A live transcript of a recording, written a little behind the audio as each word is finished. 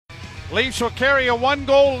Leafs will carry a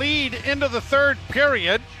 1-goal lead into the third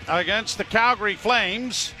period against the Calgary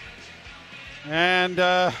Flames. And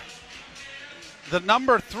the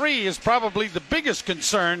number 3 is probably the biggest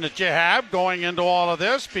concern that you have going into all of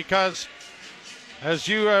this, because as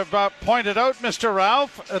you have pointed out, Mr.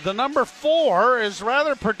 Ralph, the number 4 is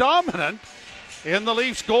rather predominant in the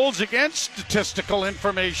Leafs' goals against statistical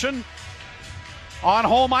information on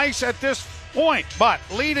home ice at this point. But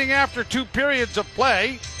leading after 2 periods of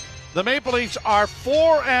play, the Maple Leafs are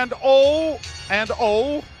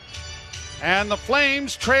 4-0, and the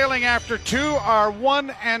Flames, trailing after 2, are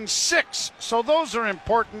 1-6. So those are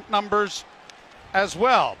important numbers as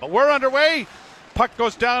well. But we're underway. Puck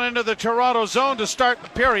goes down into the Toronto zone to start the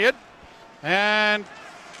period. And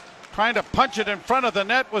trying to punch it in front of the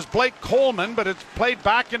net was Blake Coleman, but it's played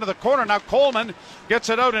back into the corner. Now Coleman gets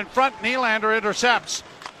it out in front. Nylander intercepts.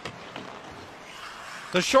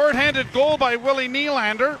 The shorthanded goal by Willie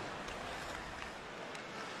Nylander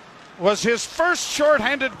was his first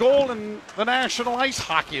shorthanded goal in the National Ice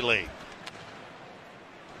Hockey League.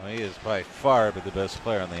 Well, he is by far the best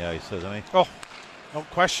player on the ice, isn't he? Oh, no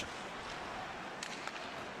question.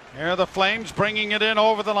 Here are the Flames bringing it in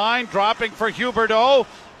over the line, dropping for Huberdeau.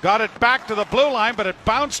 Got it back to the blue line, but it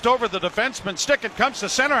bounced over the defenseman's stick. It comes to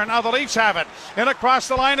center, and now the Leafs have it. And across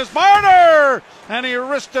the line is Marner! And he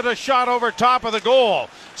wristed a shot over top of the goal.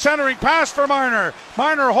 Centering pass for Marner.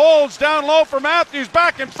 Marner holds down low for Matthews,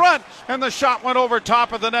 back in front, and the shot went over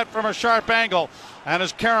top of the net from a sharp angle and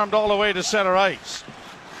is caromed all the way to center ice.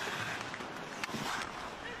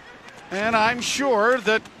 And I'm sure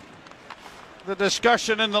that the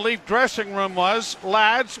discussion in the Leaf dressing room was,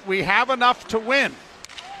 lads, we have enough to win.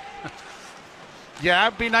 Yeah,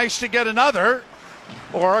 it'd be nice to get another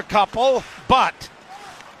or a couple, but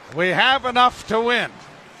we have enough to win.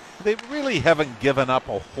 They really haven't given up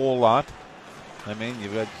a whole lot. I mean,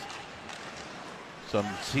 you've had some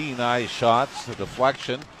seeing eye shots, a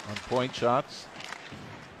deflection on point shots.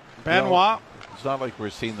 Benoit. It's not like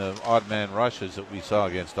we're seeing the odd man rushes that we saw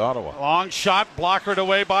against Ottawa. Long shot, blockered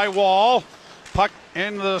away by Wall. Puck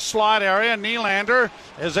in the slot area. Nylander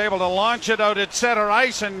is able to launch it out at center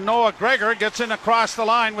ice, and Noah Gregor gets in across the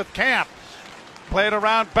line with Camp. Played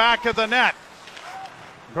around back of the net.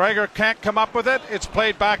 Gregor can't come up with it. It's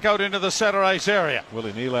played back out into the center ice area.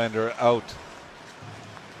 Willie Nylander out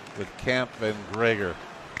with Camp and Gregor.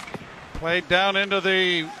 Played down into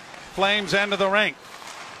the Flames' end of the rink.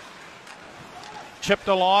 Chipped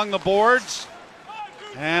along the boards.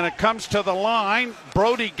 And it comes to the line.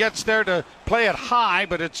 Brody gets there to play it high,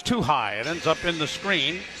 but it's too high. It ends up in the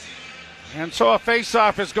screen. And so a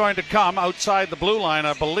face-off is going to come outside the blue line,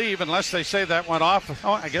 I believe, unless they say that went off.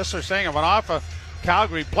 Oh, I guess they're saying it went off a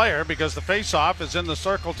Calgary player, because the face-off is in the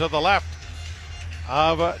circle to the left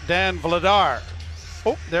of Dan Vladar.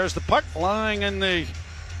 Oh, there's the puck lying in the...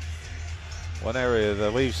 One area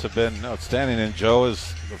the Leafs have been outstanding in, Joe,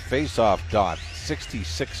 is the face-off dot.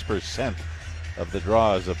 66% of the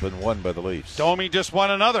draws have been won by the Leafs. Domi just won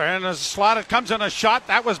another, and as a slot, it comes in a shot.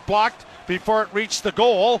 That was blocked before it reached the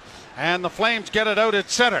goal, and the Flames get it out at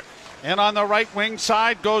center. And on the right wing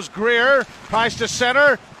side goes Greer, tries to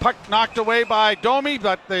center, puck knocked away by Domi,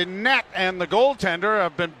 but the net and the goaltender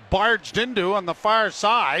have been barged into on the far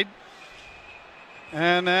side.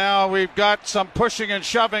 And now we've got some pushing and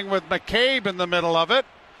shoving with McCabe in the middle of it,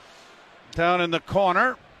 down in the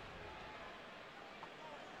corner.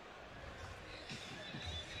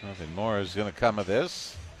 Nothing more is going to come of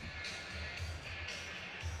this.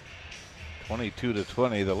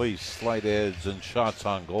 22-20, the Leafs slight edge and shots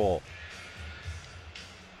on goal.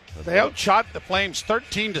 They outshot the Flames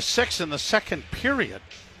 13-6 in the second period.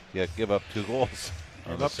 Yet give up 2 goals.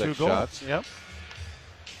 Give up 2 goals. Yep.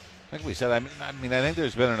 Like we said, I mean, I think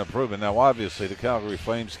there's been an improvement. Now, obviously, the Calgary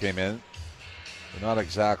Flames came in. They're not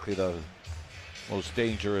exactly the most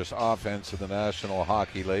dangerous offense in the National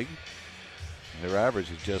Hockey League. Their average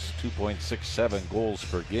is just 2.67 goals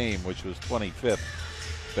per game, which was 25th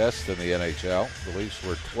best in the NHL. The Leafs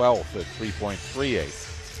were 12th at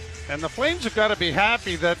 3.38. And the Flames have got to be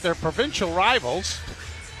happy that their provincial rivals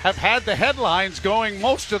have had the headlines going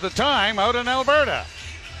most of the time out in Alberta,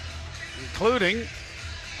 including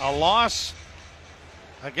a loss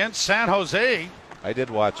against San Jose. I did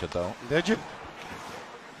watch it, though. Did you?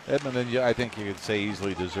 Edmonton, I think you could say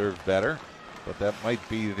easily deserved better, but that might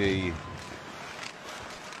be the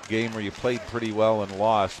game where you played pretty well and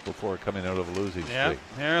lost before coming out of a losing streak.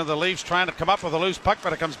 Here the Leafs trying to come up with a loose puck,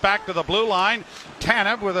 but it comes back to the blue line.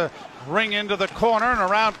 Tanev with a ring into the corner and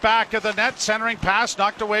around back of the net. Centering pass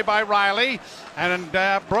knocked away by Riley, and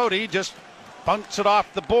Brody just bunts it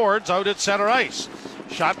off the boards out at center ice.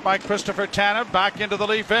 Shot by Christopher Tanev back into the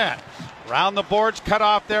Leaf end. Round the boards, cut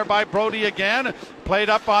off there by Brody again. Played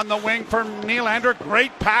up on the wing for Nylander.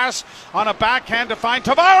 Great pass on a backhand to find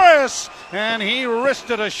Tavares. And he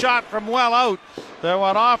wristed a shot from well out that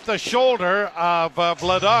went off the shoulder of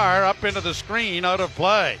Vladar up into the screen, out of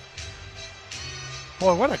play.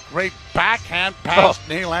 Boy, what a great backhand pass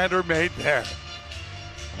Nylander made there.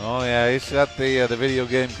 Oh, yeah, he's got the video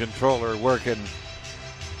game controller working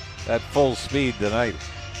at full speed tonight.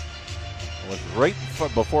 It was right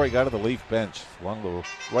before he got to the Leaf bench along the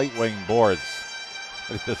right wing boards.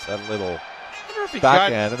 Just that little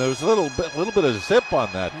backhand, and there was a little bit of zip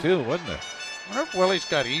on that too, wasn't there? I wonder if Willie's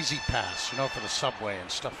got easy pass, for the subway and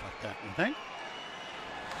stuff like that. You think?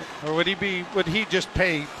 Or would he just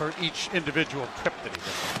pay for each individual trip that he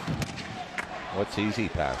does? What's easy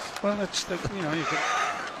pass? Well, it's you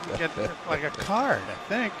can get like a card, I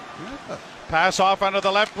think. Yeah. Pass off onto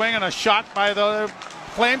the left wing and a shot by the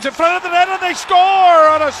Flames in front of the net, and they score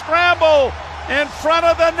on a scramble in front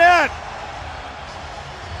of the net.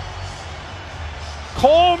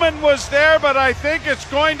 Coleman was there, but I think it's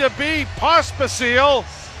going to be Pospisil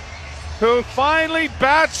who finally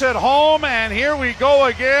bats it home, and here we go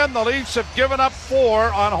again. The Leafs have given up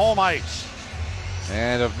 4 on home ice.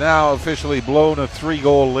 And have now officially blown a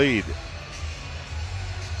 3-goal lead.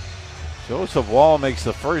 Joseph Wall makes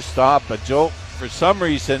the first stop, but Joe, for some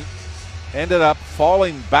reason, ended up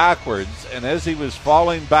falling backwards, and as he was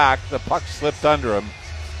falling back, the puck slipped under him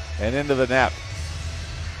and into the net.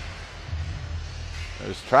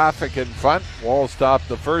 There's traffic in front. Wall stopped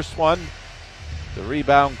the first one. The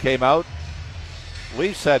rebound came out.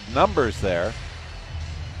 Leafs had numbers there,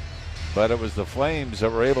 but it was the Flames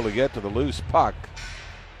that were able to get to the loose puck,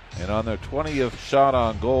 and on their 20th shot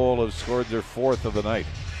on goal have scored their 4th of the night.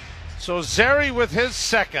 So Zary with his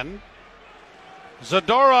second,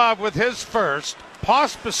 Zadorov with his first,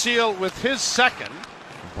 Pospisil with his second.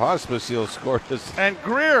 Pospisil scored his. And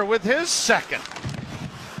Greer with his second.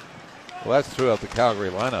 Well, that's throughout the Calgary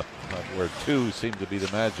lineup, where 2 seemed to be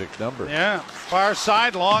the magic number. Yeah, far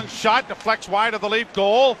side, long shot, deflects wide of the Leaf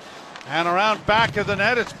goal. And around back of the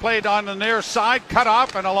net, it's played on the near side, cut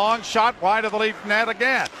off, and a long shot wide of the Leaf net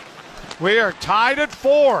again. We are tied at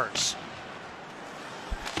 4s.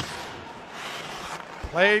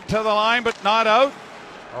 Played to the line, but not out.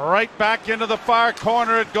 Right back into the far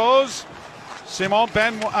corner it goes. Simon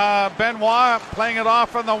Benoit playing it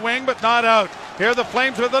off on the wing, but not out. Here the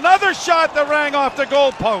Flames with another shot that rang off the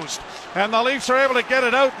goal post. And the Leafs are able to get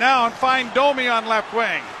it out now and find Domi on left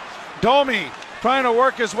wing. Domi trying to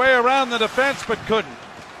work his way around the defense, but couldn't.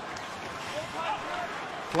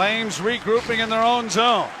 Flames regrouping in their own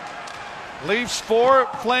zone. Leafs 4,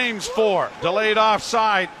 Flames 4. Delayed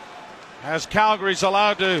offside as Calgary's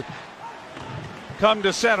allowed to come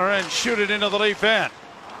to center and shoot it into the Leaf end.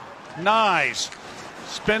 Nyes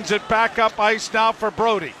spins it back up ice now for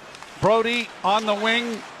Brody. Brody on the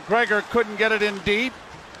wing. Gregor couldn't get it in deep.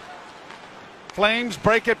 Flames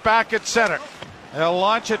break it back at center. They'll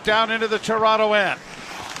launch it down into the Toronto end.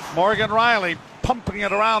 Morgan Riley pumping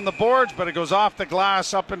it around the boards, but it goes off the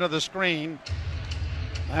glass up into the screen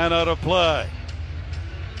and out of play.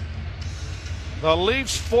 The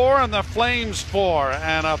Leafs 4 and the Flames 4,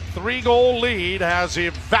 and a 3-goal lead has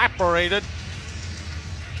evaporated.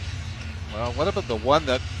 Well, what about the one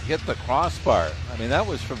that hit the crossbar? I mean, that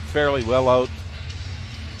was from fairly well out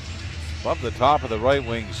above the top of the right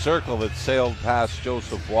wing circle that sailed past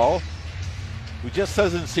Joseph Wall, who just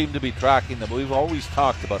doesn't seem to be tracking them. We've always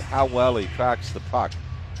talked about how well he tracks the puck.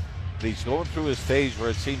 But he's going through a stage where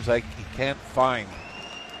it seems like he can't find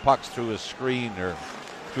pucks through a screen or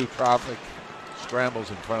through traffic scrambles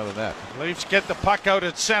in front of the net. Leafs get the puck out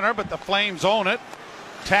at center, but the Flames own it.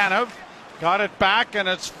 Tanev got it back, and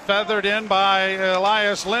it's feathered in by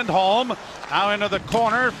Elias Lindholm. Now into the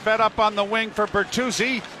corner, fed up on the wing for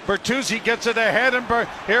Bertuzzi. Bertuzzi gets it ahead, and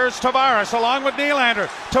here's Tavares along with Nylander.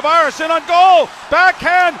 Tavares in on goal,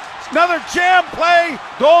 backhand, another jam play.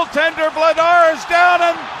 Goaltender Vladar is down,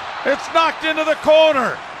 and it's knocked into the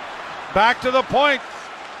corner. Back to the point,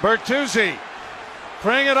 Bertuzzi.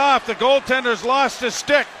 Bring it off. The goaltender's lost his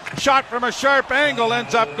stick. Shot from a sharp angle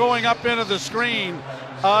ends up going up into the screen.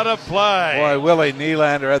 Out of play. Boy, Willie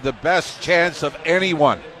Nylander had the best chance of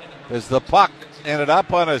anyone as the puck ended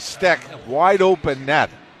up on a stick, wide open net.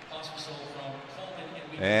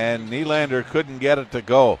 And Nylander couldn't get it to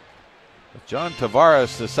go. But John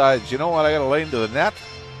Tavares decides, you know what, I got a lane to the net.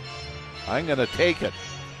 I'm going to take it.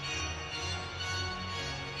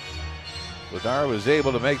 Vladar was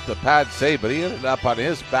able to make the pad save, but he ended up on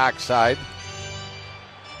his backside.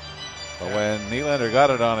 But when Nylander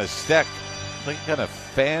got it on his stick, think kind of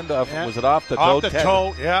fanned off. Yeah. Was it off the toe? Off the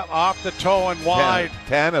toe, yeah, off the toe and wide.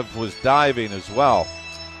 Tanev was diving as well.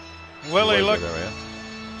 Willie looked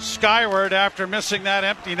skyward after missing that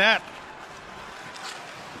empty net.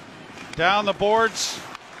 Down the boards,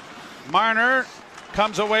 Marner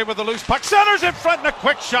comes away with the loose puck. Centers in front, and a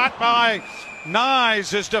quick shot by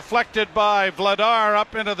Nyes is deflected by Vladar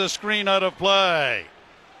up into the screen, out of play.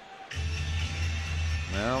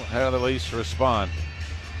 Well, how do the Leafs respond?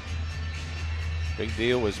 Big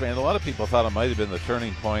deal was, man, a lot of people thought it might have been the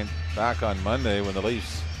turning point back on Monday when the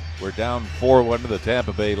Leafs were down 4-1 to the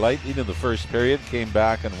Tampa Bay Lightning in the first period, came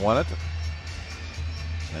back and won it.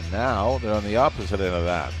 And now they're on the opposite end of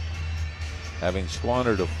that, having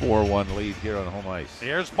squandered a 4-1 lead here on home ice.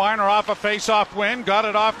 Here's Marner off a face-off win, got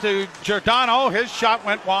it off to Giordano. His shot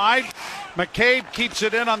went wide. McCabe keeps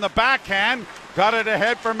it in on the backhand. Got it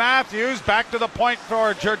ahead for Matthews. Back to the point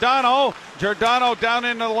for Giordano. Giordano down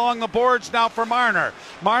in along the boards now for Marner.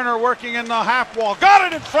 Marner working in the half wall. Got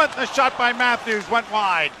it in front. The shot by Matthews went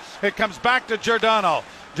wide. It comes back to Giordano.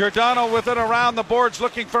 Giordano with it around the boards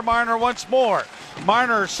looking for Marner once more.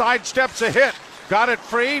 Marner sidesteps a hit. Got it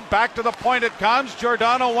free. Back to the point it comes.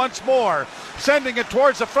 Giordano once more. Sending it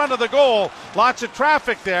towards the front of the goal. Lots of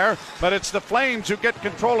traffic there, but it's the Flames who get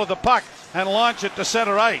control of the puck and launch it to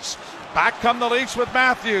center ice. Back come the Leafs with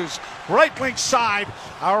Matthews. Right wing side.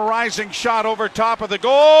 A rising shot over top of the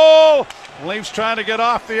goal. Leafs trying to get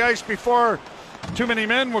off the ice before too many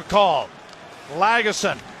men were called.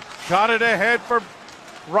 Lagesson got it ahead for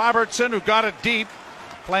Robertson, who got it deep.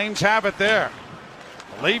 Flames have it there.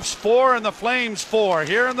 Leafs 4 and the Flames 4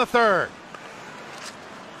 here in the third.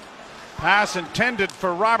 Pass intended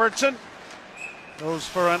for Robertson. Goes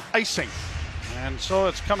for an icing. And so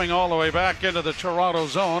it's coming all the way back into the Toronto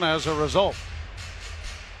zone as a result.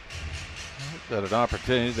 Got an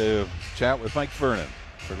opportunity to chat with Mike Vernon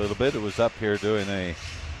for a little bit. It was up here doing a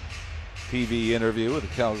TV interview with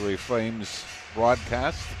the Calgary Flames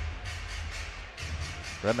broadcast.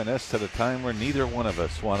 Reminisced at a time where neither one of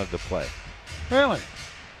us wanted to play. Really?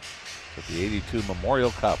 At the 82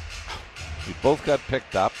 Memorial Cup. We both got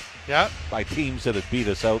picked up by teams that had beat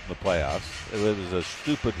us out in the playoffs. It was a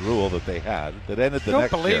stupid rule that they had that ended the next year. I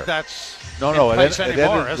don't believe that's no, in place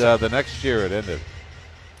anymore, it is ended it? the next year it ended.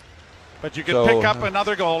 But you could pick up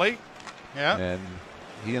another goalie. Yeah. And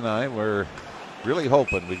he and I were really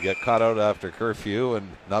hoping we'd get caught out after curfew and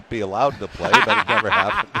not be allowed to play, but it never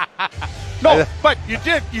happened. No, but you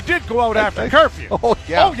did go out after curfew. Oh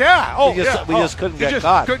yeah. We just couldn't get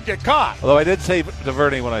caught. Couldn't get caught. Although I did say to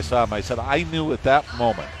Vernie when I saw him, I said I knew at that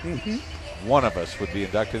moment one of us would be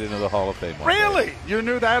inducted into the Hall of Fame. Really? You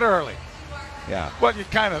knew that early? Yeah. Well, you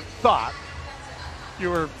kind of thought you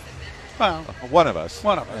were. Well, one of us.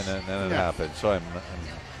 One of us. And then it happened. So I'm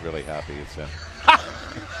really happy it's him.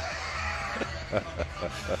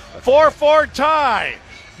 4-4 tie.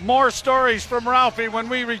 More stories from Ralphie when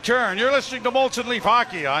we return. You're listening to Molson Leaf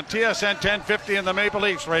Hockey on TSN 1050 and the Maple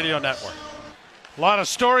Leafs Radio Network. A lot of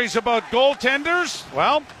stories about goaltenders.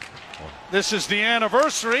 Well, this is the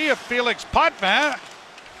anniversary of Felix Potvin,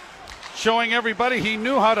 showing everybody he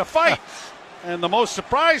knew how to fight. And the most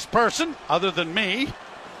surprised person, other than me,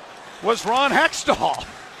 was Ron Hextall,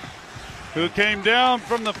 who came down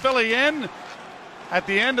from the Philly Inn at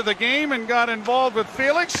the end of the game and got involved with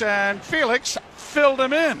Felix, and Felix filled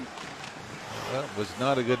him in. Well, it was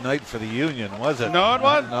not a good night for the Union, was it? No, it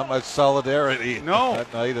wasn't. Not much solidarity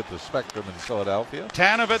that night at the Spectrum in Philadelphia.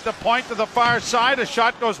 Tanev at the point to the far side. A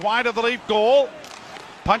shot goes wide of the Leaf goal.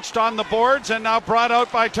 Punched on the boards and now brought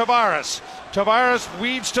out by Tavares. Tavares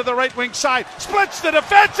weaves to the right wing side. Splits the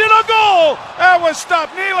defense in a goal. That was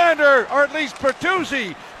stopped. Nylander, or at least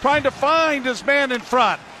Bertuzzi, trying to find his man in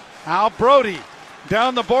front. Now Brody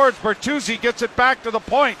down the boards. Bertuzzi gets it back to the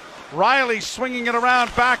point. Riley swinging it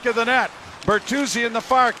around back of the net. Bertuzzi in the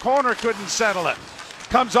far corner couldn't settle it.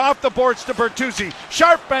 Comes off the boards to Bertuzzi.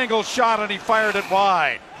 Sharp angle shot and he fired it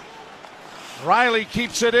wide. Riley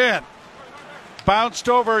keeps it in. Bounced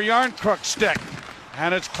over Yarncrook's stick.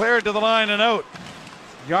 And it's cleared to the line and out.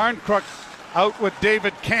 Yarncrook out with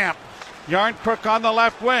David Camp. Yarncrook on the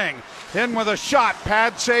left wing. In with a shot.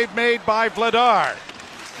 Pad save made by Vladar.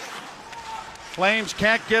 Flames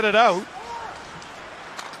can't get it out.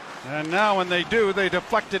 And now when they do, they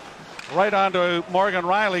deflect it right onto Morgan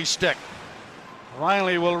Riley's stick.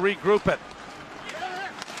 Riley will regroup it.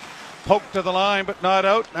 Poke to the line, but not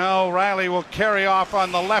out. Now Riley will carry off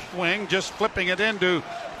on the left wing, just flipping it into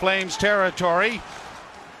Flames territory.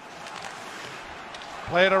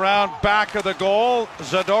 Play it around back of the goal.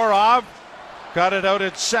 Zadorov got it out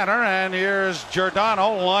at center, and here's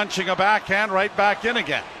Giordano launching a backhand right back in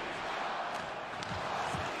again.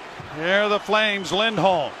 Here are the Flames.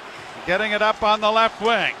 Lindholm getting it up on the left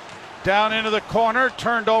wing. Down into the corner,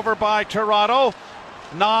 turned over by Toronto.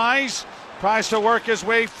 Nyes tries to work his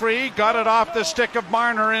way free. Got it off the stick of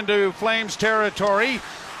Marner into Flames territory.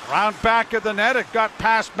 Round back of the net, it got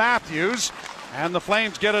past Matthews. And the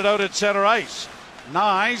Flames get it out at center ice.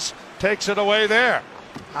 Nyes takes it away there.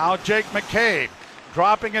 Now Jake McCabe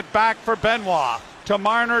dropping it back for Benoit. To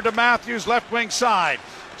Marner to Matthews, left wing side.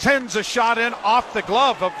 Sends a shot in off the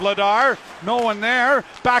glove of Vladar. No one there.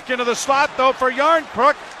 Back into the slot though for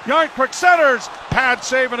Yarncrook. Yarncrook centers. Pad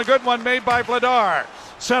save and a good one made by Vladar.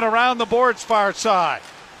 Sent around the boards far side.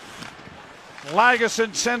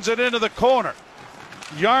 Lagesson sends it into the corner.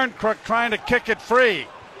 Yarncrook trying to kick it free.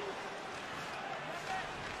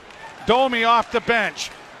 Domi off the bench.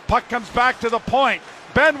 Puck comes back to the point.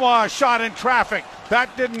 Benoit shot in traffic.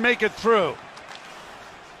 That didn't make it through.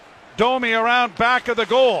 Domi around back of the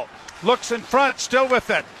goal. Looks in front, still with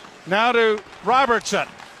it. Now to Robertson.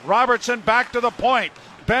 Robertson back to the point.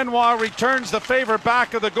 Benoit returns the favor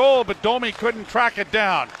back of the goal, but Domi couldn't track it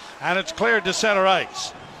down. And it's cleared to center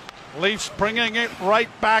ice. Leafs bringing it right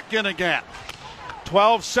back in again.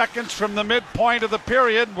 12 seconds from the midpoint of the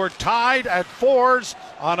period. We're tied at fours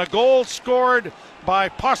on a goal scored by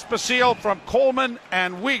Pospisil from Coleman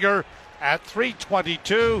and Weegar at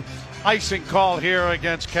 3:22. Icing call here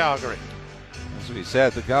against Calgary. As we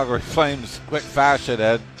said, the Calgary Flames, quick fashion,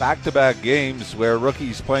 had back-to-back games where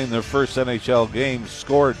rookies playing their first NHL game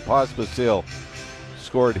scored. Pospisil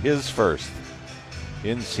scored his first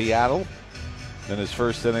in Seattle in his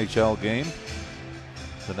first NHL game,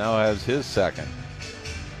 but now has his second.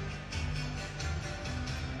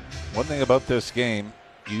 One thing about this game,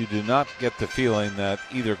 you do not get the feeling that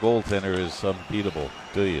either goaltender is unbeatable,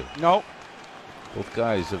 do you? No. Both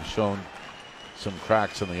guys have shown some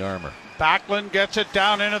cracks in the armor. Backlund gets it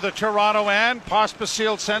down into the Toronto end.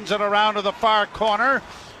 Pospisil sends it around to the far corner.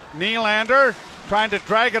 Nylander trying to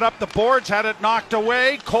drag it up the boards, had it knocked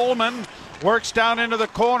away. Coleman works down into the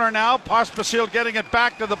corner now. Pospisil getting it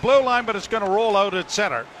back to the blue line, but it's going to roll out at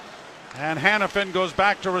center. And Hanifin goes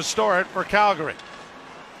back to restore it for Calgary.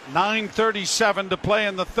 9:37 to play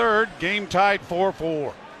in the third. Game tied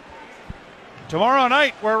 4-4. Tomorrow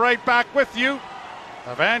night, we're right back with you.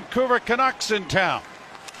 The Vancouver Canucks in town.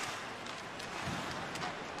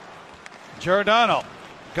 Giordano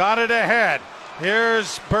got it ahead.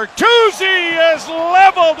 Here's Bertuzzi is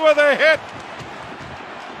leveled with a hit.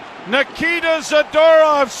 Nikita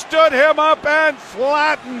Zadorov stood him up and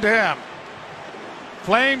flattened him.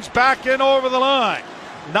 Flames back in over the line.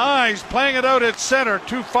 Nyes playing it out at center,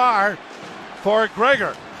 too far for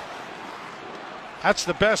Gregor. That's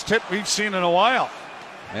the best hit we've seen in a while.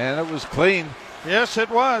 And it was clean. Yes, it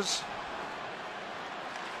was.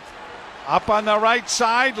 Up on the right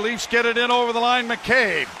side, Leafs get it in over the line.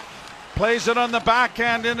 McCabe plays it on the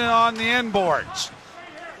backhand in and on the end boards.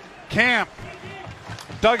 Camp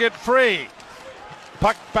dug it free.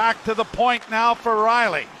 Puck back to the point now for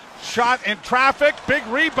Riley. Shot in traffic, big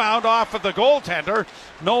rebound off of the goaltender.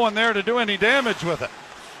 No one there to do any damage with it.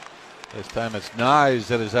 This time it's Nyes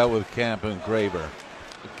that is out with Camp and Graber.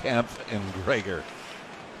 Camp and Gregor.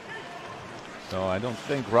 So I don't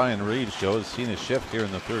think Ryan Reed has seen a shift here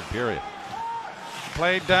in the third period.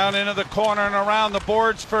 Played down into the corner and around the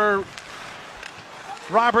boards for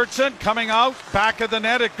Robertson. Coming out, back of the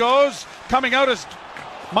net it goes. Coming out is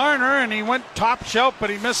Marner, and he went top shelf, but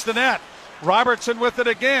he missed the net. Robertson with it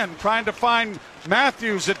again, trying to find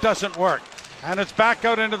Matthews. It doesn't work. And it's back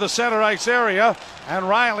out into the center ice area, and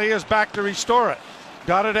Riley is back to restore it.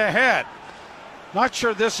 Got it ahead. Not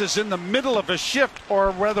sure this is in the middle of a shift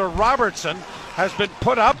or whether Robertson has been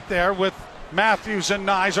put up there with Matthews and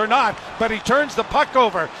Nyes or not, but he turns the puck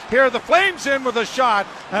over. Here the Flames in with a shot,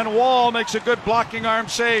 and Wall makes a good blocking arm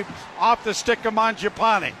save off the stick of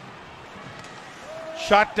Mangiapane.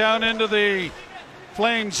 Shot down into the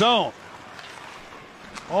Flame zone.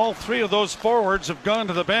 All three of those forwards have gone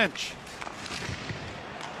to the bench.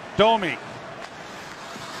 Domi.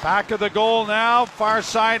 Back of the goal now, far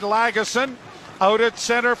side Lagesson. Out at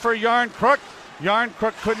center for Yarncrook.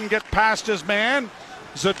 Yarncrook couldn't get past his man.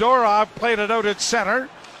 Zadorov played it out at center.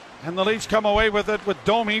 And the Leafs come away with it with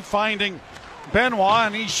Domi finding Benoit,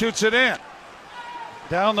 and he shoots it in.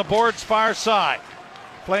 Down the boards far side.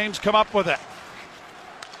 Flames come up with it.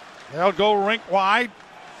 They'll go rink wide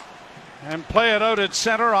and play it out at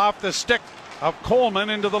center off the stick of Coleman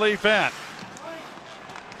into the Leaf end.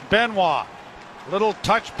 Benoit, little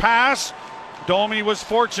touch pass. Domi was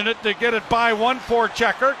fortunate to get it by one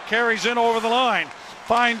forechecker. Carries in over the line.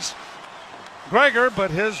 Finds Gregor,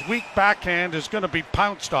 but his weak backhand is going to be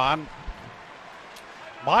pounced on.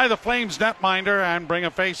 by the Flames netminder and bring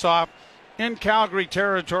a face-off in Calgary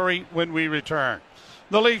territory when we return.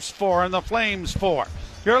 The Leafs 4 and the Flames 4.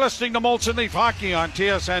 You're listening to Molson Leaf Hockey on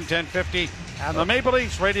TSN 1050 and the Maple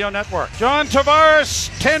Leafs Radio Network. John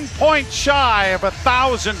Tavares, 10 points shy of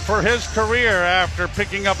 1,000 for his career after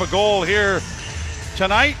picking up a goal here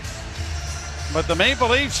tonight. But the Maple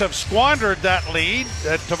Leafs have squandered that lead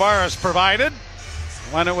that Tavares provided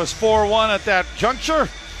when it was 4-1 at that juncture.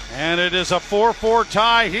 And it is a 4-4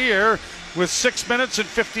 tie here with 6 minutes and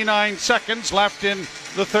 59 seconds left in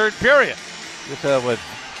the third period. That would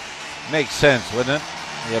make sense, wouldn't it?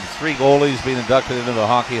 You have 3 goalies being inducted into the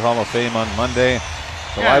Hockey Hall of Fame on Monday.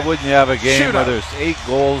 So why wouldn't you have a game where there's 8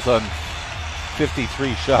 goals on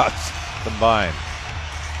 53 shots combined?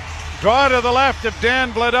 Draw to the left of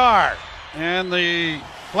Dan Vladar. And the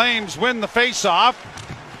Flames win the faceoff.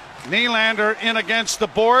 Nylander in against the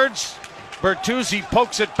boards. Bertuzzi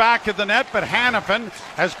pokes it back at the net, but Hanifin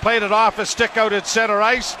has played it off a stick out at center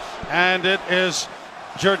ice. And it is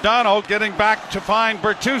Giordano getting back to find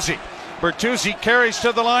Bertuzzi. Bertuzzi carries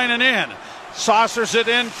to the line and in. Saucers it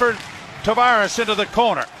in for Tavares into the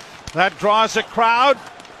corner. That draws a crowd.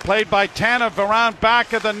 Played by Tanev around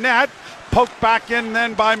back of the net. Poked back in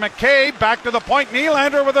then by McCabe. Back to the point.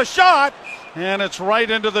 Nylander with a shot. And it's right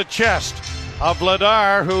into the chest of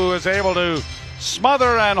Vladar, who is able to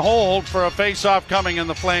smother and hold for a face-off coming in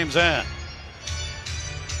the Flames' end.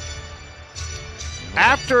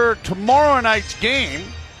 After tomorrow night's game,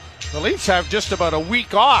 the Leafs have just about a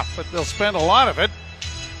week off, but they'll spend a lot of it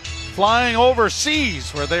flying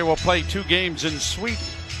overseas, where they will play 2 games in Sweden.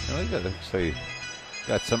 They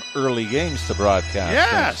got some early games to broadcast.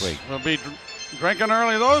 Yes, this week. We'll be drinking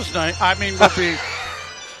early those nights. We'll be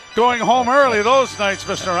going home early those nights,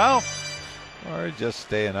 Mr. Ralph. Or just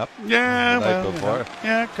staying up the night before.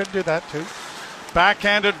 Yeah, could do that too.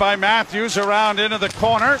 Backhanded by Matthews around into the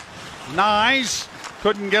corner. Nyes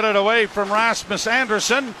couldn't get it away from Rasmus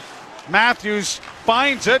Andersson. Matthews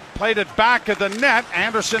finds it, played it back at the net.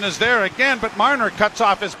 Anderson is there again, but Marner cuts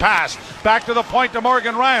off his pass. Back to the point to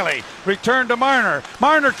Morgan Riley. Return to Marner.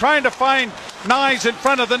 Marner trying to find Nyes in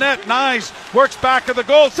front of the net. Nyes works back to the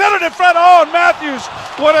goal. Set it in front. Oh, and Matthews,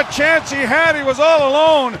 what a chance he had. He was all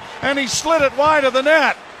alone, and he slid it wide of the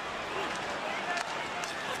net.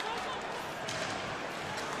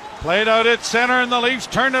 Played out at center, and the Leafs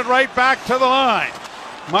turned it right back to the line.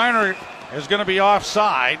 Marner is going to be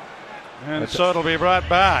offside, and so it'll be brought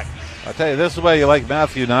back. I'll tell you, this is why you like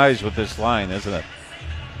Matthew Nyes with this line, isn't it?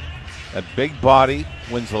 That big body,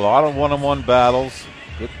 wins a lot of one-on-one battles,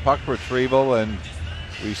 good puck retrieval, and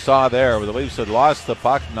we saw there where the Leafs had lost the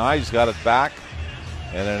puck, Nyes got it back,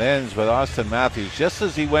 and it ends with Austin Matthews. Just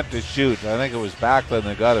as he went to shoot, I think it was Backlund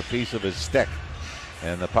that got a piece of his stick,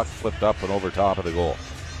 and the puck flipped up and over top of the goal.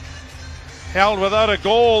 Held without a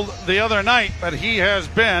goal the other night, but he has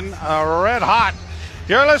been red hot.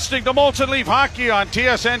 You're listening to Molson Leaf Hockey on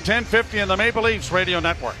TSN 1050 and the Maple Leafs Radio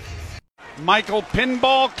Network. Michael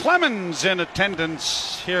Pinball Clemens in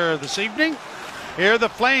attendance here this evening. Here the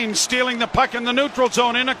Flames stealing the puck in the neutral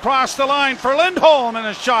zone, in across the line for Lindholm, and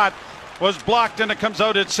a shot was blocked and it comes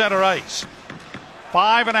out at center ice.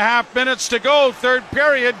 5.5 minutes to go, third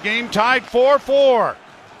period, game tied 4-4.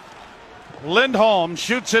 Lindholm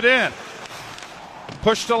shoots it in.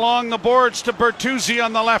 Pushed along the boards to Bertuzzi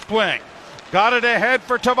on the left wing. Got it ahead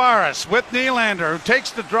for Tavares with Nylander, who takes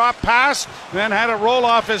the drop pass, then had it roll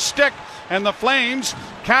off his stick, and the Flames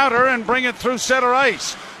counter and bring it through center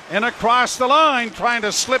ice. And across the line, trying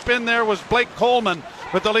to slip in there was Blake Coleman,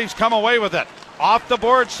 but the Leafs come away with it. Off the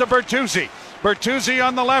boards to Bertuzzi. Bertuzzi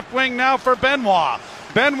on the left wing now for Benoit.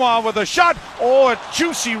 Benoit with a shot. Oh, a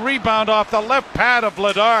juicy rebound off the left pad of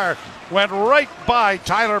Vladar. Went right by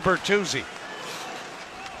Tyler Bertuzzi.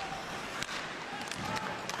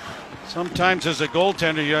 Sometimes as a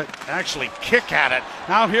goaltender, you actually kick at it.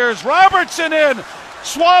 Now here's Robertson in.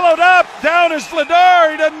 Swallowed up. Down is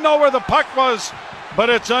Vladar. He didn't know where the puck was, but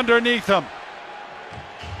it's underneath him.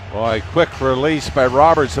 Boy, quick release by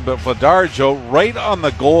Robertson, but Vladar, Joe, right on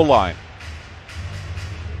the goal line.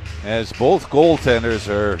 As both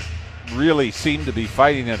goaltenders really seem to be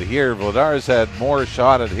fighting it here. Vladar's had more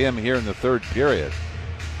shot at him here in the third period.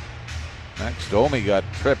 Max Domi got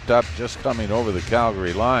tripped up just coming over the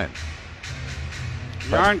Calgary line.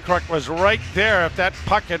 Yarncrook was right there. If that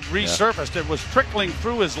puck had resurfaced, it was trickling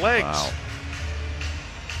through his legs. Wow.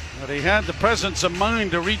 But he had the presence of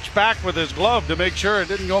mind to reach back with his glove to make sure it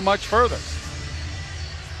didn't go much further.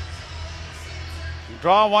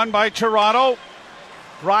 Draw one by Toronto.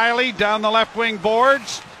 Riley down the left wing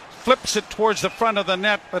boards. Flips it towards the front of the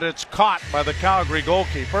net, but it's caught by the Calgary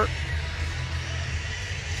goalkeeper.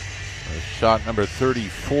 A shot number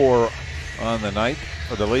 34 on the night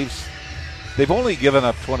for the Leafs. They've only given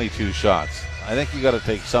up 22 shots. I think you got to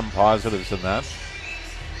take some positives in that.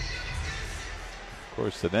 Of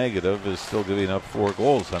course, the negative is still giving up 4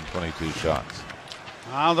 goals on 22 shots.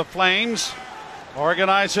 Now the Flames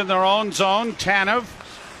organize in their own zone. Tanev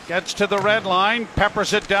gets to the red line,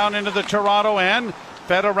 peppers it down into the Toronto end.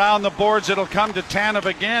 Fed around the boards, it'll come to Tanev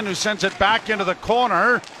again, who sends it back into the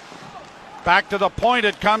corner. Back to the point,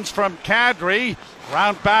 it comes from Kadri.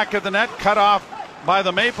 Round back of the net, cut off by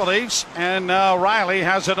the Maple Leafs, and now Riley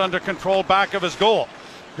has it under control back of his goal.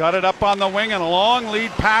 Got it up on the wing, and a long lead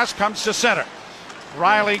pass comes to center.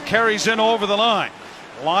 Riley carries in over the line,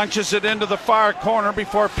 launches it into the far corner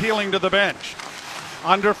before peeling to the bench.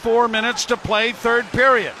 Under 4 minutes to play, third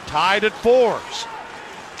period, tied at 4s.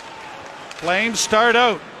 Flames start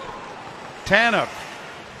out. Tanev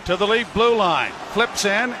to the Leaf blue line, flips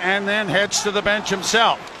in and then heads to the bench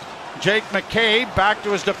himself. Jake McCabe back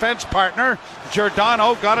to his defense partner.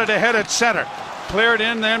 Giordano got it ahead at center. Cleared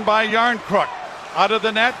in then by Yarncrook. Out of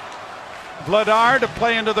the net, Vladar to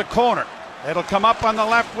play into the corner. It'll come up on the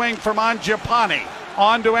left wing from Mangiapane.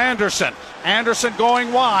 On to Anderson. Anderson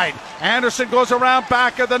going wide. Anderson goes around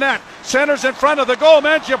back of the net. Centers in front of the goal.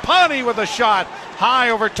 Mangiapane with a shot high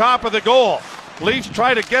over top of the goal. Leafs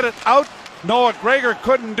try to get it out. Noah Gregor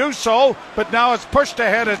couldn't do so, but now it's pushed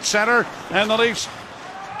ahead at center, and the Leafs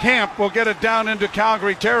camp will get it down into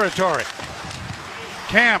Calgary territory.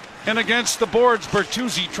 Camp in against the boards.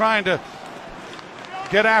 Bertuzzi trying to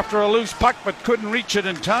get after a loose puck, but couldn't reach it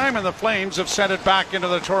in time, and the Flames have sent it back into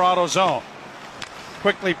the Toronto zone.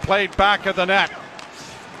 Quickly played back of the net.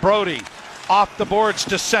 Brody off the boards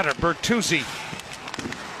to center. Bertuzzi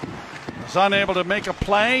is unable to make a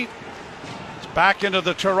play. It's back into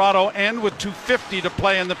the Toronto end with 2:50 to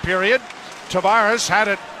play in the period. Tavares had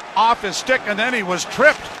it off his stick, and then he was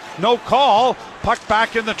tripped. No call. Puck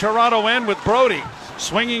back in the Toronto end with Brody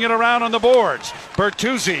swinging it around on the boards.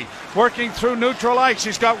 Bertuzzi working through neutral ice.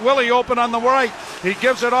 He's got Willie open on the right. He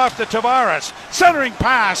gives it off to Tavares. Centering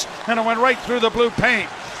pass, and it went right through the blue paint.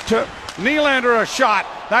 To Nylander, a shot.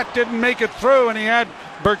 That didn't make it through, and he had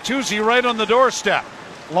Bertuzzi right on the doorstep.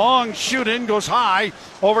 Long shoot in, goes high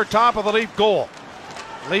over top of the Leaf goal.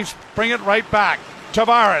 Leafs bring it right back.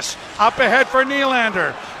 Tavares up ahead for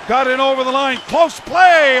Nylander. Got in over the line. Close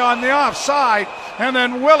play on the offside, and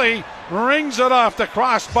then Willie rings it off the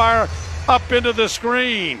crossbar up into the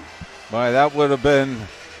screen. Boy, that would have been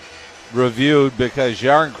reviewed because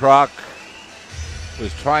Yarncroc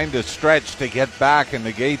was trying to stretch to get back and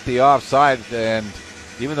negate the offside, and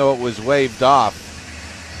even though it was waved off,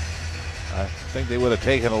 I think they would have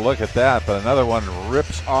taken a look at that, but another one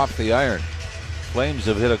rips off the iron. Flames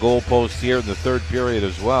have hit a goal post here in the third period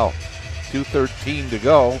as well. 2:13 to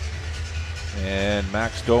go, and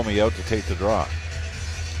Max Domi out to take the draw.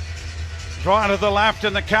 Draw to the left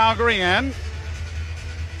in the Calgary end.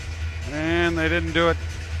 And they didn't do it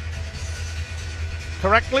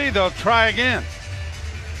correctly. They'll try again.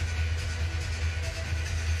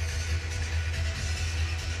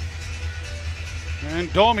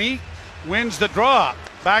 And Domi wins the draw.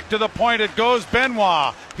 Back to the point it goes.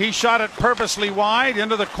 Benoit. He shot it purposely wide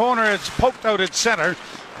into the corner. It's poked out at center.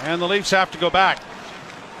 And the Leafs have to go back.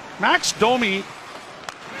 Max Domi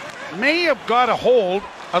may have got a hold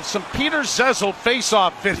of some Peter Zezel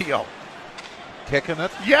face-off video. Kicking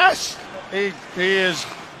it? Yes. He is.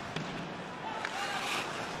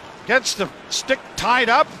 Gets the stick tied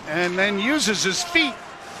up and then uses his feet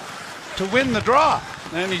to win the draw.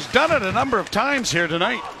 And he's done it a number of times here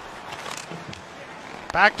tonight.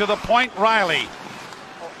 Back to the point, Riley.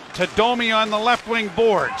 To Domi on the left wing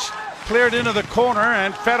boards. Cleared into the corner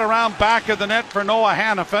and fed around back of the net for Noah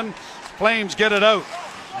Hanifin. Flames get it out.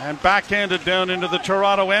 And backhanded down into the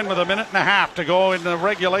Toronto end with a minute and a half to go in the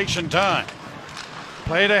regulation time.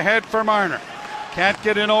 Played ahead for Marner. Can't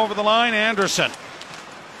get in over the line. Anderson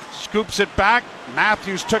scoops it back.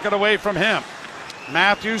 Matthews took it away from him.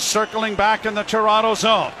 Matthews circling back in the Toronto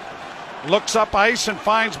zone. Looks up ice and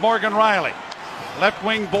finds Morgan Riley. Left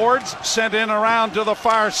wing boards sent in around to the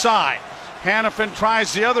far side. Hanifin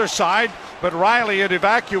tries the other side, but Riley had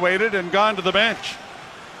evacuated and gone to the bench.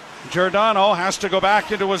 Giordano has to go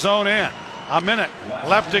back into his own end. A minute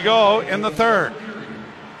left to go in the third.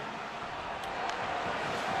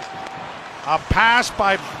 A pass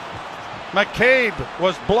by McCabe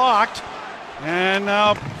was blocked and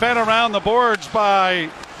now fed around the boards by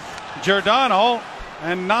Giordano,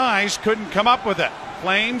 and Nyes couldn't come up with it.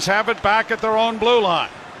 Flames have it back at their own blue line.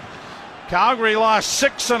 Calgary lost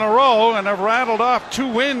 6 in a row and have rattled off 2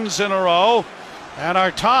 wins in a row and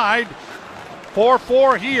are tied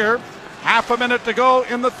 4-4 here. Half a minute to go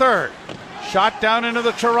in the third. Shot down into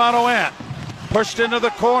the Toronto end. Pushed into the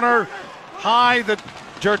corner high that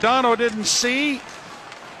Giordano didn't see.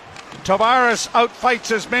 Tavares outfights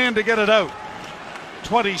his man to get it out.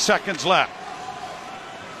 20 seconds left.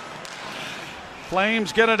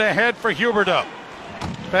 Flames get it ahead for Huberdeau.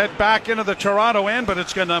 Fed back into the Toronto end, but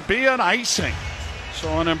it's going to be an icing.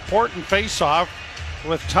 So an important face-off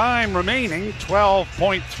with time remaining,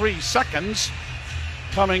 12.3 seconds,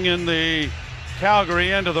 coming in the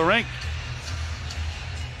Calgary end of the rink.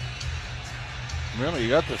 Really, you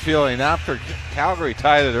got the feeling after Calgary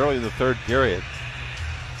tied it early in the third period,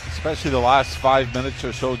 especially the last 5 minutes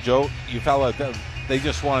or so, Joe, you felt like they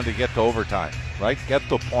just wanted to get to overtime, right? Get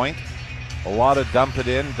the point. A lot of dump it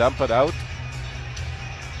in, dump it out.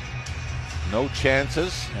 No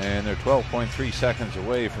chances, and they're 12.3 seconds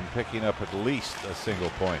away from picking up at least a single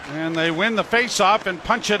point. And they win the faceoff and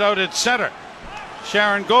punch it out at center.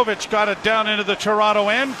 Sharon Govich got it down into the Toronto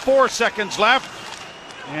end. 4 seconds left.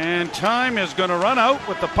 And time is going to run out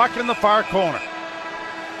with the puck in the far corner.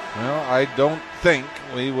 Well, I don't think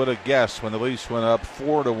we would have guessed when the Leafs went up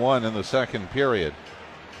 4-1 in the second period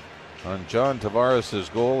on John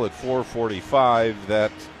Tavares' goal at 4:45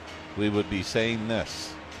 that we would be saying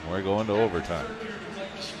this. We're going to overtime.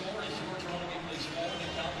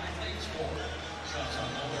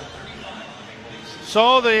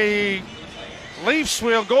 So the Leafs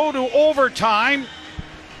will go to overtime.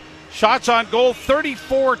 Shots on goal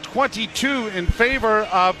 34-22 in favor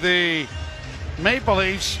of the Maple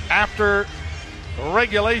Leafs after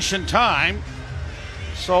regulation time.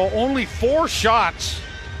 So only 4 shots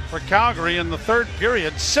for Calgary in the third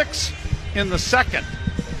period, 6 in the second.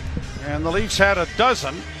 And the Leafs had a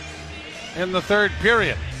dozen in the third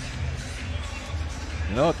period.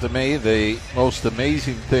 You know what, to me, the most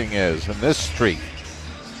amazing thing is, and this streak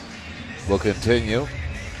will continue,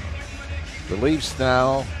 the Leafs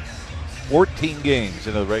now, 14 games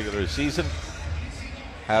in the regular season,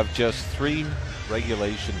 have just 3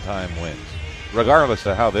 regulation time wins, regardless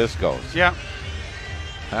of how this goes. Yeah.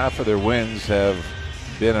 Half of their wins have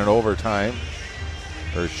been in overtime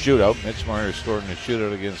or shootout. Mitch Marner scored in a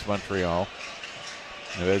shootout against Montreal.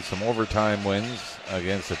 They've had some overtime wins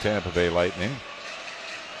against the Tampa Bay Lightning.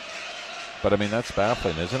 But, I mean, that's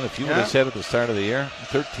baffling, isn't it? If you would have said at the start of the year,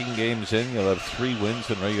 13 games in, you'll have 3 wins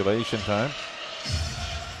in regulation time.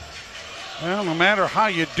 Well, no matter how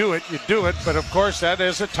you do it, you do it. But, of course, that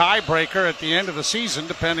is a tiebreaker at the end of the season,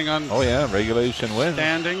 depending on regulation wins,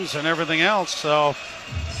 standings and everything else. So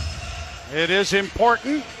it is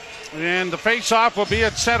important. And the face-off will be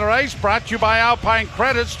at center ice, brought to you by Alpine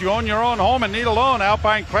Credits. Do you own your own home and need a loan?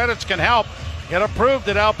 Alpine Credits can help. Get approved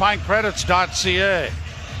at alpinecredits.ca.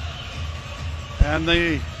 And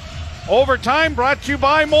the overtime brought to you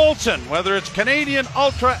by Molson. Whether it's Canadian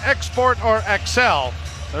Ultra, Export, or XL,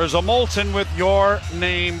 there's a Molson with your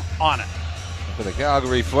name on it. For the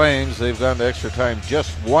Calgary Flames, they've gone to extra time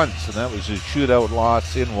just once, and that was a shootout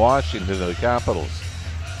loss in Washington to the Capitals.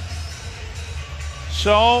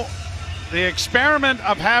 So the experiment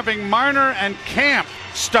of having Marner and Camp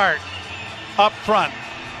start up front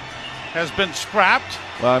has been scrapped.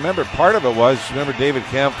 Well, I remember part of it was, David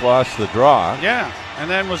Camp lost the draw. Yeah, and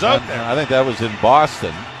then was out there. I think that was in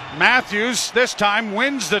Boston. Matthews this time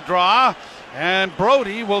wins the draw, and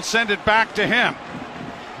Brody will send it back to him.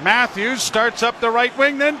 Matthews starts up the right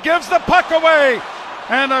wing, then gives the puck away.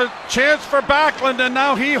 And a chance for Backlund, and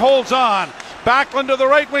now he holds on. Backlund to the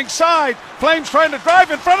right wing side. Flames trying to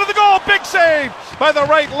drive in front of the goal. Big save by the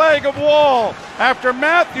right leg of Wall after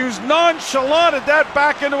Matthews nonchalanted that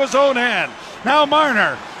back into his own end. Now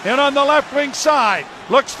Marner in on the left wing side.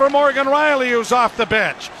 Looks for Morgan Riley, who's off the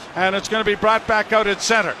bench. And it's going to be brought back out at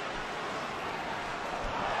center.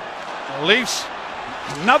 The Leafs,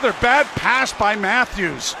 another bad pass by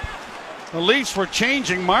Matthews. The Leafs were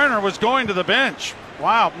changing. Marner was going to the bench.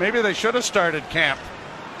 Wow, maybe they should have started Camp.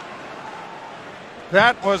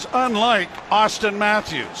 That was unlike Austin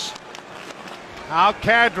Matthews. Al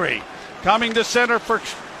Kadri coming to center for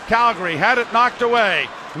Calgary. Had it knocked away.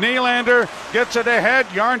 Nylander gets it ahead.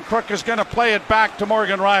 Yarncrook is going to play it back to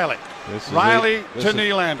Morgan Riley. Riley to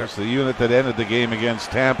Nylander. It's the unit that ended the game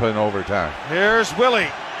against Tampa in overtime. Here's Willie.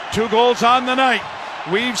 2 goals on the night.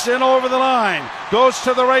 Weaves in over the line. Goes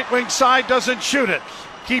to the right wing side. Doesn't shoot it.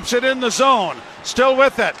 Keeps it in the zone. Still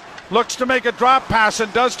with it. Looks to make a drop pass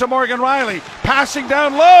and does to Morgan Riley. Passing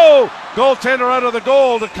down low. Goaltender out of the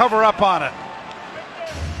goal to cover up on it.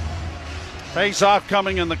 Face-off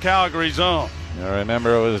coming in the Calgary zone. I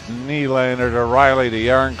remember it was Nylander to Riley to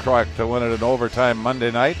Yarncrook to win it in overtime Monday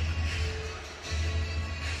night.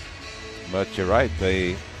 But you're right,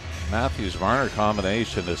 the Matthews-Marner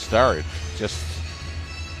combination to start just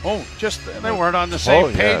Oh, just they weren't on the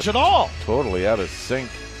same page at all. Totally out of sync.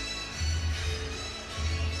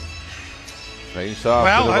 Face off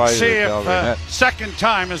Well, to the let's right see of the Calgary net. if second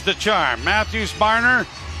time is the charm. Matthews, Marner,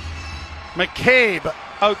 McCabe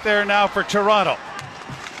out there now for Toronto.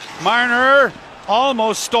 Marner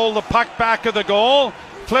almost stole the puck back of the goal.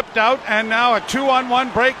 Flipped out, and now a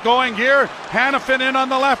 2-on-1 break going here. Hanifin in on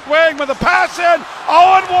the left wing with a pass in.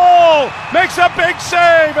 Owen Wall makes a big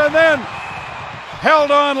save and then held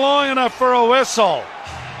on long enough for a whistle.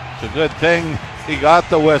 It's a good thing he got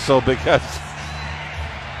the whistle because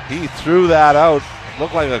he threw that out. It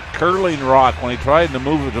looked like a curling rock when he tried to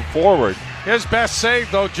move it forward. His best save,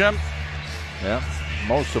 though, Jim. Yeah,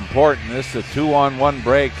 most important. This is a 2-on-1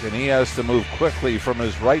 break, and he has to move quickly from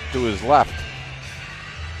his right to his left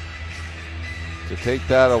to take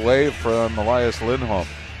that away from Elias Lindholm.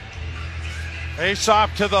 Face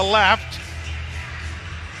off to the left.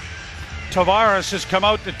 Tavares has come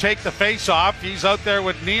out to take the face off. He's out there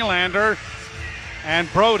with Nylander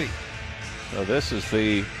and Brody. So this is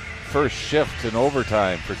the first shift in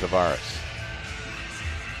overtime for Tavares.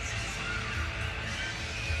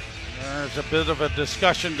 There's a bit of a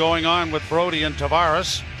discussion going on with Brody and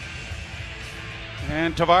Tavares.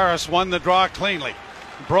 And Tavares won the draw cleanly.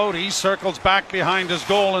 Brody circles back behind his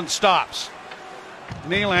goal and stops.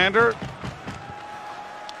 Nylander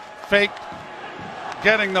faked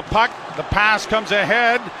getting the puck. The pass comes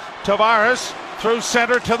ahead. Tavares through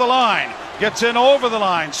center to the line. Gets in over the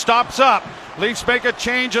line. Stops up. Leafs make a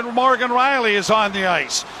change and Morgan Riley is on the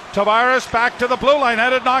ice. Tavares back to the blue line.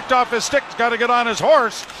 Had it knocked off his stick. He's got to get on his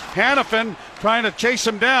horse. Hanifin trying to chase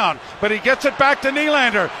him down, but he gets it back to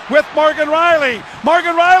Nylander with Morgan Riley.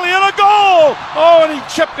 Morgan Riley and a goal! Oh, and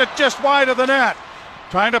he chipped it just wide of the net.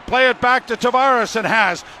 Trying to play it back to Tavares and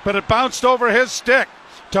has, but it bounced over his stick.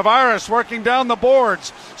 Tavares working down the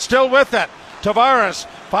boards, still with it. Tavares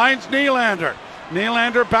finds Nylander.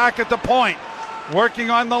 Nylander back at the point,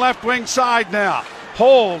 working on the left wing side now.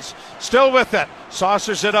 Holds, still with it.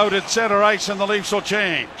 Saucers it out at center ice and the Leafs will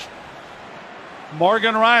change.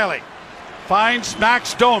 Morgan Riley finds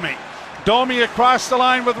Max Domi. Domi across the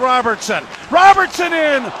line with Robertson. Robertson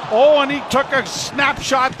in! Oh, and he took a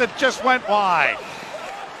snapshot that just went wide.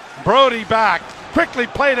 Brody back. Quickly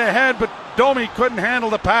played ahead, but Domi couldn't handle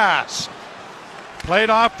the pass. Played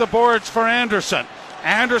off the boards for Anderson.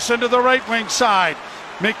 Anderson to the right wing side.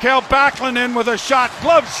 Mikael Backlund in with a shot.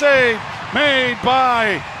 Glove save made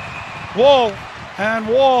by Wall. And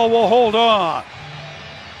Wall will hold on.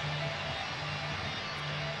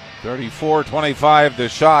 34-25 the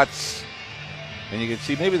shots. And you can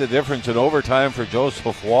see maybe the difference in overtime for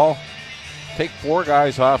Joseph Wall. Take four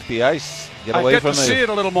guys off the ice. Get away from see it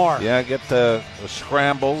a little more. Yeah, get the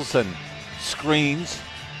scrambles and screens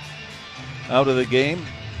out of the game.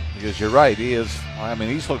 Because you're right,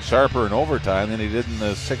 he's looked sharper in overtime than he did in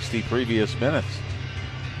the 60 previous minutes.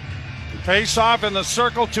 Face off in the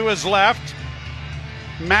circle to his left.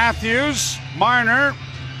 Matthews, Marner,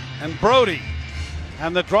 and Brody.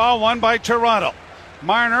 And the draw won by Toronto.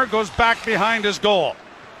 Marner goes back behind his goal.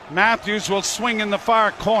 Matthews will swing in the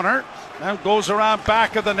far corner. Then goes around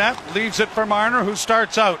back of the net. Leaves it for Marner, who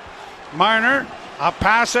starts out. Marner, a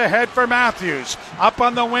pass ahead for Matthews. Up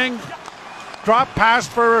on the wing. Drop pass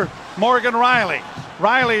for Morgan Riley.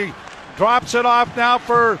 Riley drops it off now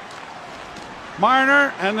for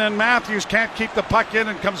Marner. And then Matthews can't keep the puck in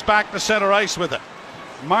and comes back to center ice with it.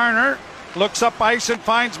 Marner looks up ice and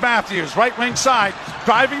finds Matthews, right wing side,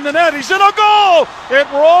 driving the net. He's in a goal! It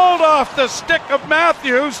rolled off the stick of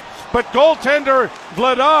Matthews, but goaltender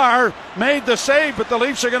Vladar made the save, but the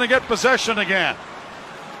Leafs are going to get possession again.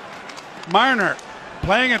 Marner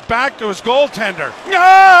playing it back to his goaltender.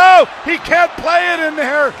 No! He can't play it in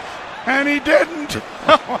there, and he didn't.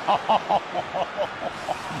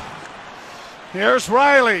 Here's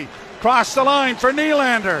Riley, cross the line for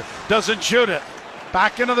Nylander, doesn't shoot it.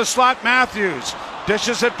 Back into the slot, Matthews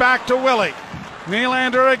dishes it back to Willie.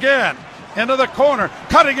 Nylander again, into the corner,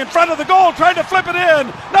 cutting in front of the goal, trying to flip it in.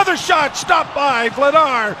 Another shot, stopped by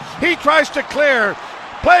Vladar. He tries to clear,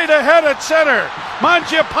 played ahead at center.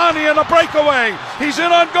 Mangiapane in a breakaway. He's in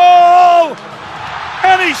on goal,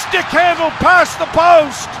 and he stick-handled past the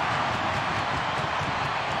post.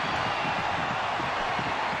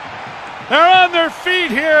 They're on their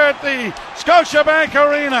feet here at the Scotiabank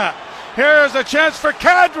Arena. Here's a chance for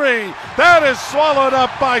Kadri. That is swallowed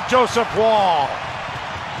up by Joseph Wall.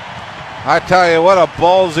 I tell you what, a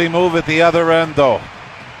ballsy move at the other end, though.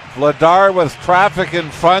 Vladar with traffic in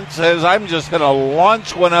front says, I'm just going to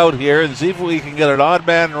launch one out here and see if we can get an odd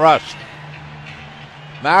man rush.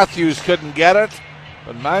 Matthews couldn't get it,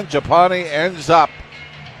 but Mangiapane ends up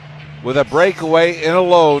with a breakaway in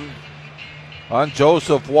alone on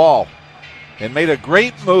Joseph Wall and made a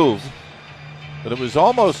great move. But it was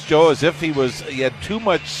almost, Joe, as if he had too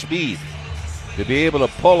much speed to be able to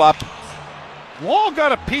pull up. Wall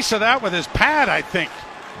got a piece of that with his pad, I think.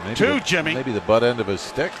 Jimmy. Maybe the butt end of his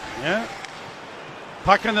stick. Yeah.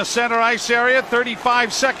 Puck in the center ice area,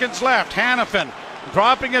 35 seconds left. Hanifin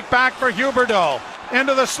dropping it back for Huberdeau.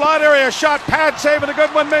 Into the slot area, shot, pad save, and a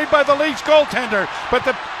good one made by the Leafs goaltender. But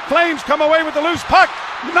the Flames come away with the loose puck.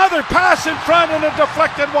 Another pass in front and a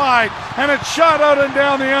deflected wide. And it's shot out and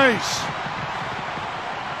down the ice.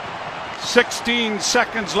 16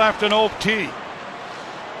 seconds left in OT.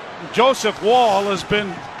 Joseph Wall has been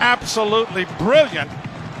absolutely brilliant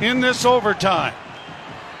in this overtime.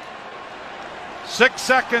 6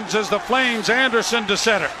 seconds as the Flames, Anderson to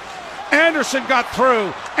center. Anderson got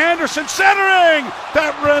through. Anderson centering!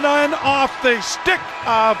 That ran in off the stick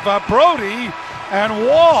of Brody, and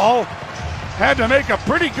Wall had to make a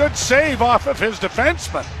pretty good save off of his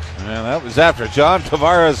defenseman. And that was after John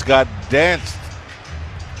Tavares got danced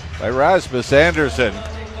by Rasmus Anderson.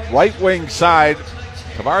 Right wing side.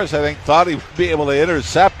 Tavares, I think, thought he would be able to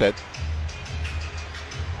intercept it.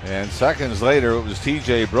 And seconds later, it was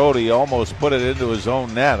TJ Brody almost put it into his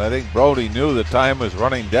own net. I think Brody knew the time was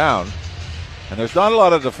running down. And there's not a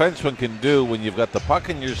lot a defenseman can do when you've got the puck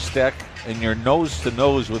in your stick and you're nose to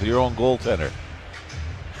nose with your own goaltender.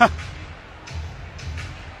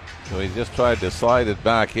 So he just tried to slide it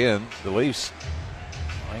back in. The Leafs,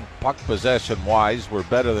 I think, puck possession wise, were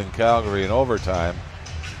better than Calgary in overtime.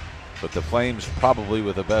 But the Flames probably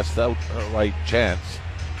with the best outright chance.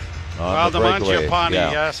 Well, the Mangiapane,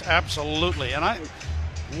 yes, absolutely. And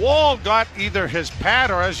Wall got either his pad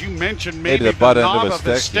or, as you mentioned, maybe the butt knob of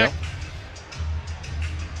his stick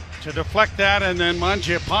to deflect that, and then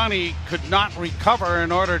Mangiapane could not recover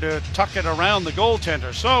in order to tuck it around the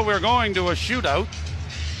goaltender. So we're going to a shootout.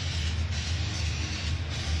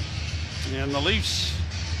 And the Leafs'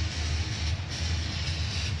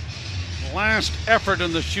 last effort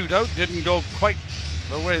in the shootout didn't go quite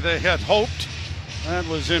the way they had hoped. That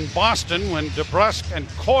was in Boston when DeBrusk and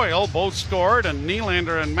Coyle both scored, and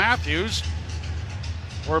Nylander and Matthews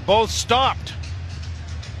were both stopped.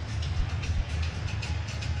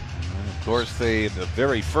 And of course, the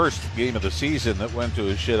very first game of the season that went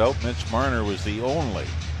to a shootout, Mitch Marner was the only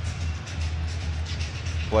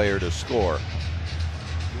player to score.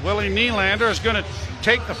 Willie Nylander is going to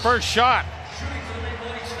take the first shot.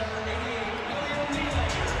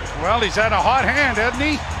 Well, he's had a hot hand, hasn't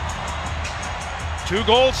he? 2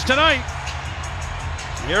 goals tonight.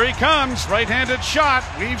 Here he comes, right-handed shot,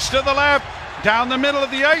 weaves to the left, down the middle of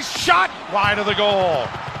the ice, shot wide of the goal.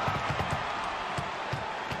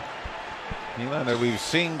 Nylander, we've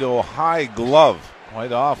seen go high glove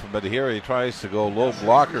quite often, but here he tries to go low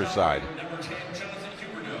blocker side.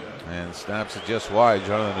 And snaps it just wide.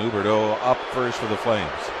 Jonathan Huberdeau up first for the Flames.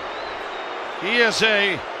 He is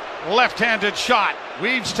a left-handed shot.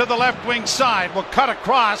 Weaves to the left wing side. Will cut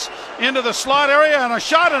across into the slot area, and a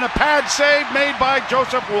shot and a pad save made by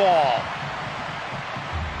Joseph Wall.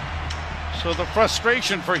 So the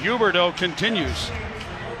frustration for Huberdeau continues.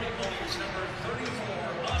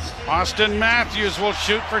 Austin Matthews will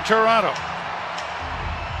shoot for Toronto.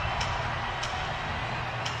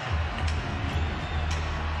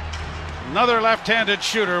 Another left-handed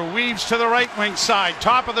shooter weaves to the right wing side.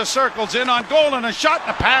 Top of the circles, in on goal, and a shot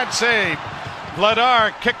and a pad save.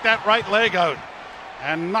 Vladar kicked that right leg out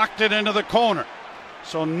and knocked it into the corner.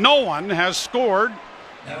 So no one has scored,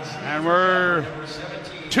 and we're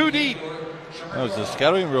 2 deep. That was the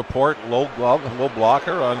scouting report, low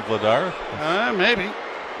blocker on Vladar. Maybe.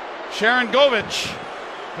 Sharon Govich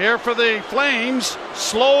here for the Flames,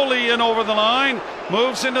 slowly in over the line,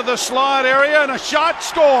 moves into the slot area, and a shot,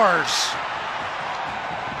 scores.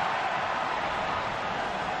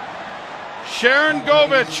 Sharon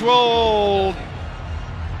Govich will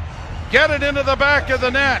get it into the back of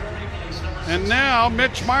the net. And now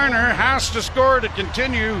Mitch Marner has to score to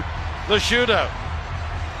continue the shootout.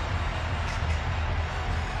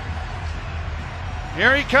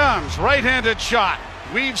 Here he comes, right-handed shot.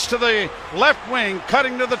 Weaves to the left wing,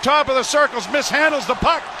 cutting to the top of the circles, mishandles the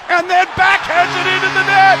puck, and then backhands it into the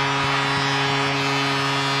net.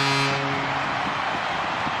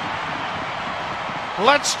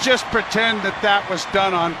 Let's just pretend that was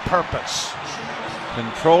done on purpose.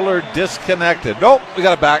 Controller disconnected. Nope, we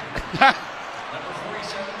got it back.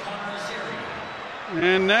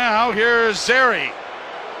 And now here's Zary.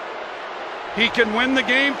 He can win the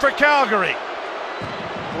game for Calgary.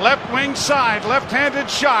 Left wing side, left-handed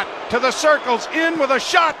shot to the circles, in with a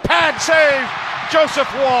shot, pad save,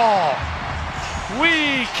 Joseph Wall.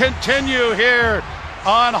 We continue here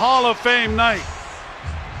on Hall of Fame night.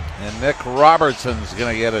 And Nick Robertson's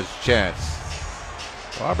going to get his chance.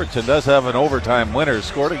 Robertson does have an overtime winner,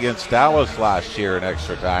 scored against Dallas last year in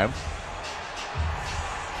extra time.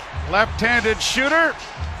 Left-handed shooter,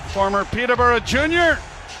 former Peterborough junior.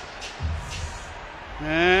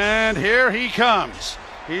 And here he comes.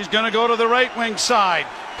 He's going to go to the right wing side.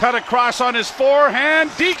 Cut across on his forehand.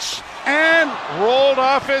 Deeks and rolled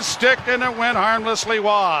off his stick, and it went harmlessly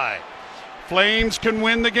wide. Flames can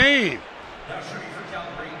win the game.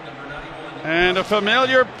 And a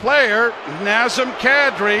familiar player, Nazem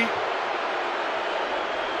Kadri,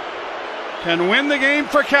 can win the game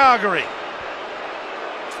for Calgary.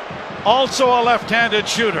 Also a left-handed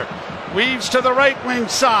shooter. Weaves to the right wing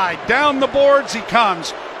side. Down the boards he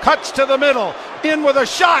comes. Cuts to the middle. In with a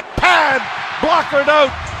shot. Pad. Blockered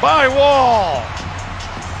out by Wall.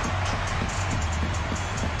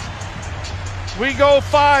 We go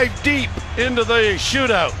 5 deep into the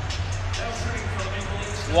shootout.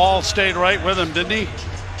 Wall stayed right with him, didn't he?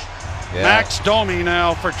 Yeah. Max Domi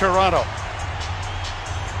now for Toronto.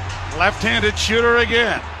 Left-handed shooter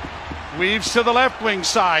again. Weaves to the left wing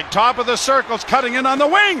side. Top of the circles, cutting in on the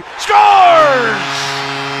wing. Scores!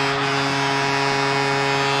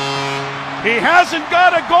 He hasn't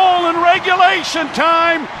got a goal in regulation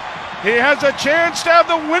time. He has a chance to have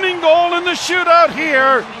the winning goal in the shootout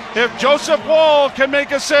here if Joseph Wall can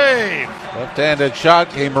make a save. Left-handed shot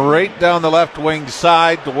came right down the left wing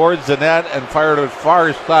side towards the net and fired it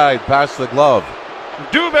far side past the glove.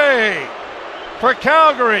 Dubé for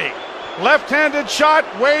Calgary. Left-handed shot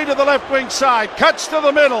way to the left wing side. Cuts to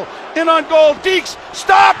the middle. In on goal. Deeks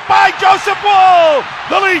stopped by Joseph Wall.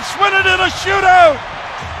 The Leafs win it in a shootout.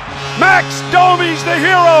 Max Domi's the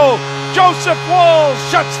hero. Joseph Wall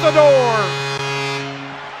shuts the door.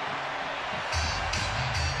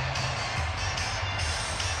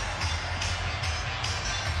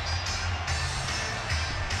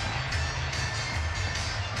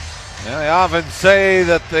 And I often say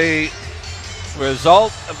that the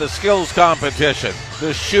result of the skills competition,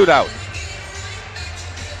 the shootout,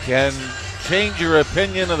 can change your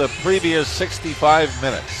opinion of the previous 65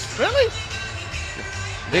 minutes. Really?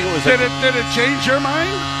 I think it was Did it change your mind?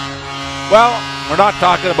 Well, we're not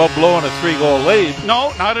talking about blowing a 3-goal lead.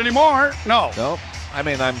 No, not anymore. No. No. I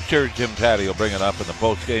mean, I'm sure Jim Taddy will bring it up in the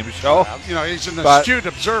post-game show. You know, he's an astute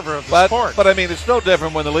observer of the sport. But I mean, it's no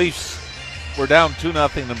different when the Leafs were down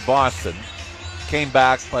 2-0 in Boston, came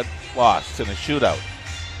back but lost in a shootout.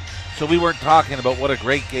 So we weren't talking about what a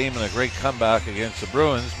great game and a great comeback against the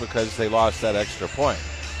Bruins because they lost that extra point.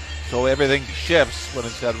 So everything shifts when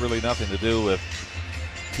it's got really nothing to do with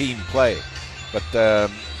team play. But the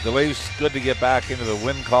Leafs, good to get back into the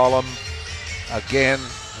win column again.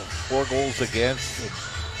 4 goals against. It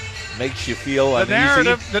makes you feel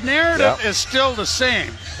uneasy. The narrative is still the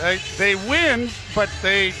same. They win, but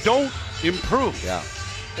they don't improve. Yeah.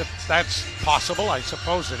 If that's possible, I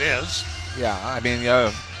suppose it is. Yeah, I mean,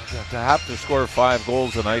 to have to score 5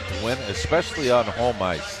 goals a night to win, especially on home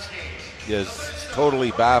ice, is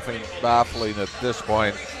totally baffling at this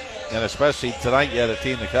point. And especially tonight, you had a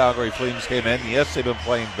team, the Calgary Flames came in. Yes, they've been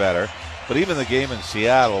playing better. But even the game in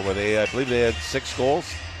Seattle, where I believe they had 6 goals,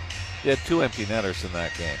 they had 2 empty netters in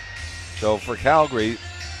that game. So for Calgary,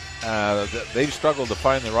 they've struggled to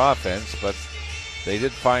find their offense, but they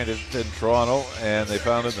did find it in Toronto, and they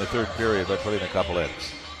found it in the third period by putting a couple in.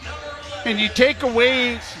 And you take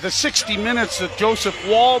away the 60 minutes that Joseph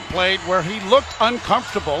Wall played where he looked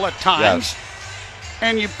uncomfortable at times,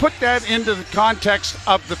 and you put that into the context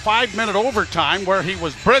of the 5-minute overtime where he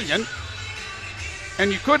was brilliant,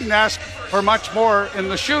 and you couldn't ask for much more in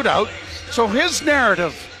the shootout. So his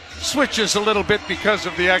narrative switches a little bit because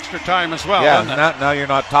of the extra time as well. Yeah, now you're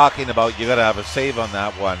not talking about you got to have a save on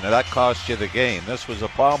that one. Now, that cost you the game. This was a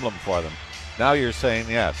problem for them. Now you're saying,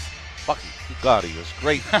 yes, God, he was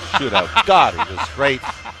great in the shootout. God, he was great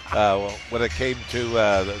when it came to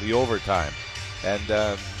the overtime.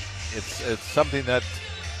 And it's something that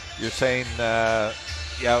you're saying,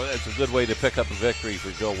 it's a good way to pick up a victory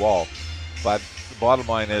for Joe Wall. But the bottom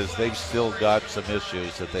line is they've still got some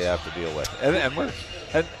issues that they have to deal with.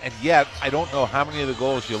 And yet, I don't know how many of the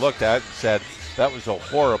goals you looked at and said, that was a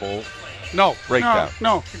horrible breakdown.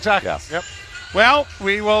 No, exactly. Yeah. Yep. Well,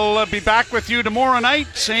 we will be back with you tomorrow night.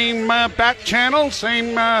 Same bat channel,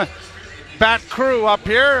 same bat crew up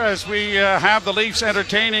here as we have the Leafs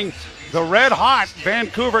entertaining the red-hot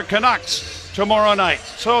Vancouver Canucks tomorrow night.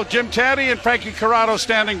 So Jim Taddy and Frankie Corrado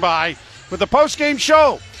standing by with the post-game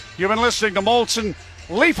show. You've been listening to Molson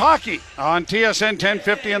Leaf Hockey on TSN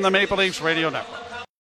 1050 and the Maple Leafs Radio Network.